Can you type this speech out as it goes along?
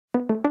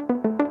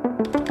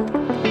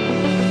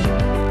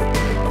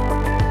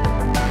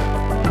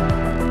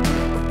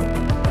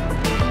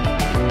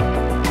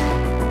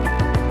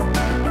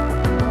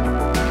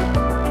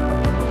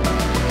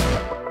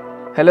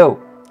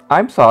Hello,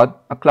 I'm Saad,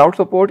 a cloud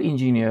support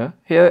engineer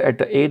here at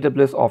the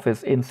AWS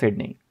office in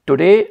Sydney.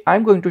 Today,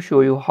 I'm going to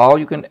show you how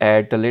you can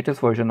add the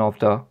latest version of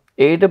the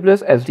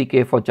AWS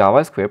SDK for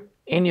JavaScript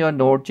in your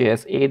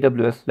Node.js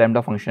AWS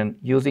Lambda function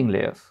using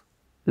layers.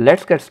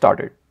 Let's get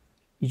started.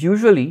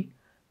 Usually,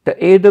 the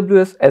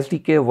AWS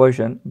SDK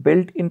version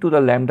built into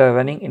the Lambda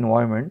running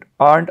environment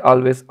aren't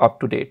always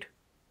up to date.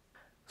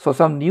 So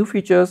some new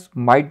features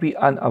might be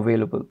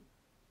unavailable.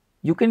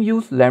 You can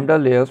use Lambda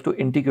layers to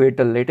integrate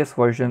the latest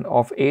version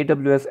of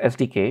AWS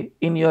SDK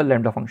in your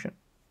Lambda function.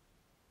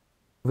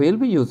 We'll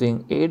be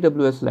using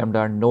AWS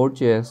Lambda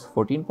Node.js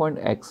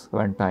 14.x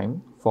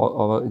runtime for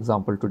our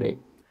example today.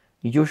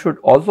 You should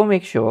also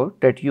make sure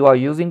that you are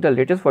using the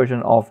latest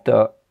version of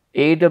the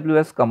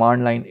AWS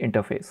command line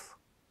interface.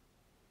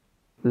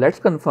 Let's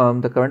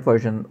confirm the current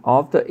version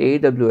of the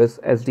AWS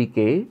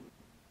SDK.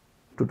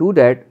 To do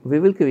that, we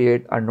will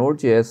create a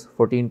Node.js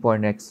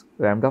 14.x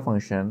Lambda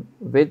function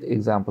with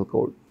example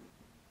code.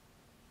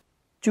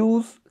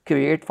 Choose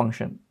Create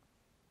Function.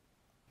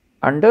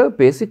 Under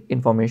Basic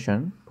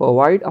Information,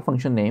 provide a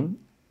function name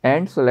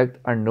and select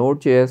a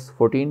Node.js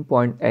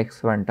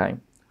 14.x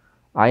runtime.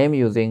 I am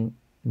using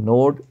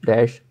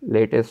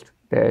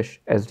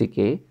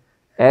Node-latest-SDK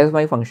as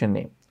my function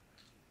name.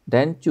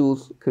 Then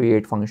choose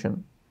Create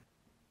Function.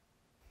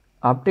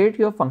 Update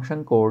your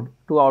function code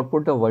to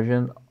output the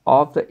version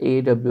of the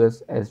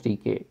AWS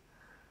SDK.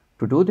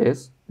 To do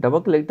this,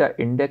 double-click the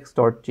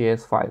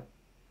index.js file.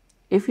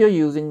 If you're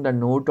using the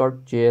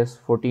Node.js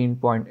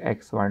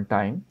 14.x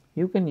runtime,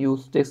 you can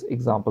use this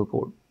example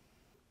code.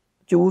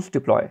 Choose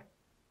Deploy.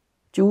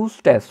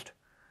 Choose Test.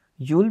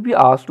 You'll be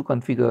asked to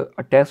configure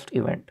a test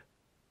event.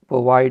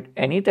 Provide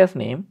any test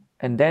name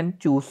and then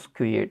choose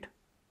Create.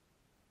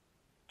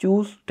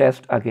 Choose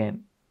Test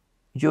again.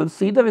 You'll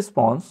see the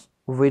response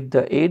with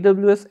the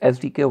AWS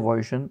SDK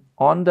version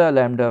on the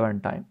Lambda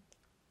runtime.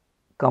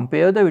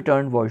 Compare the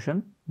returned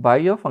version by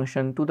your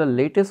function to the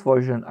latest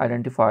version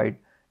identified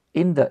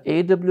in the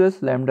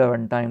AWS Lambda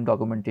runtime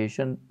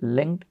documentation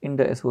linked in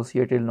the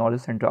associated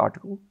Knowledge Center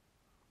article.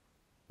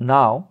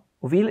 Now,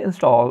 we'll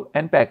install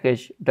and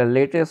package the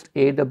latest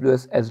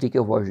AWS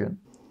SDK version.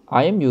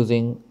 I am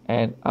using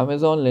an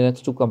Amazon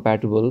Linux 2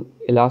 compatible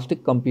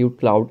Elastic Compute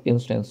Cloud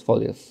instance for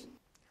this.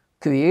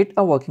 Create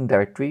a working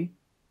directory.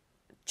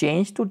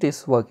 Change to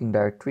this working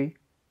directory.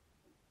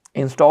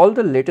 Install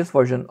the latest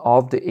version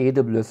of the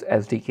AWS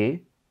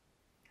SDK.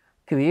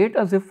 Create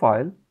a zip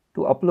file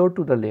to upload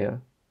to the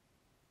layer.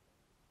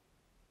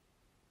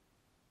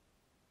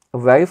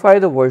 Verify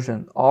the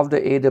version of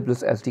the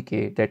AWS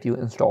SDK that you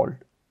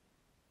installed.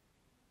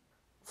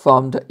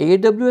 From the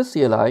AWS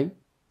CLI,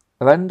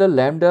 run the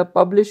Lambda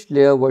publish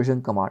layer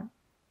version command.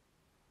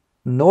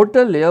 Note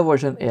the layer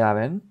version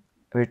ARN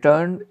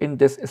returned in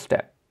this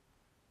step.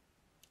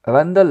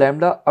 Run the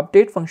Lambda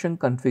update function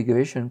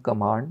configuration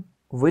command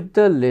with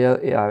the layer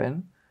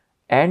ARN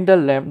and the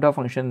Lambda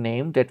function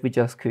name that we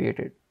just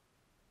created.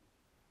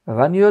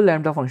 Run your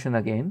Lambda function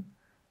again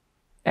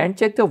and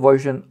check the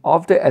version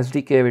of the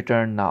SDK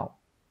returned now.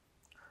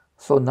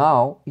 So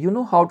now you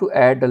know how to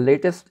add the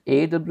latest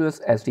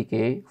AWS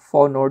SDK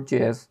for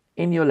Node.js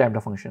in your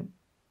Lambda function.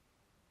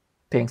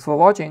 Thanks for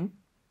watching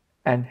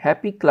and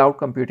happy cloud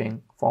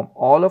computing from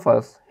all of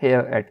us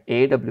here at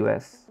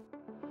AWS.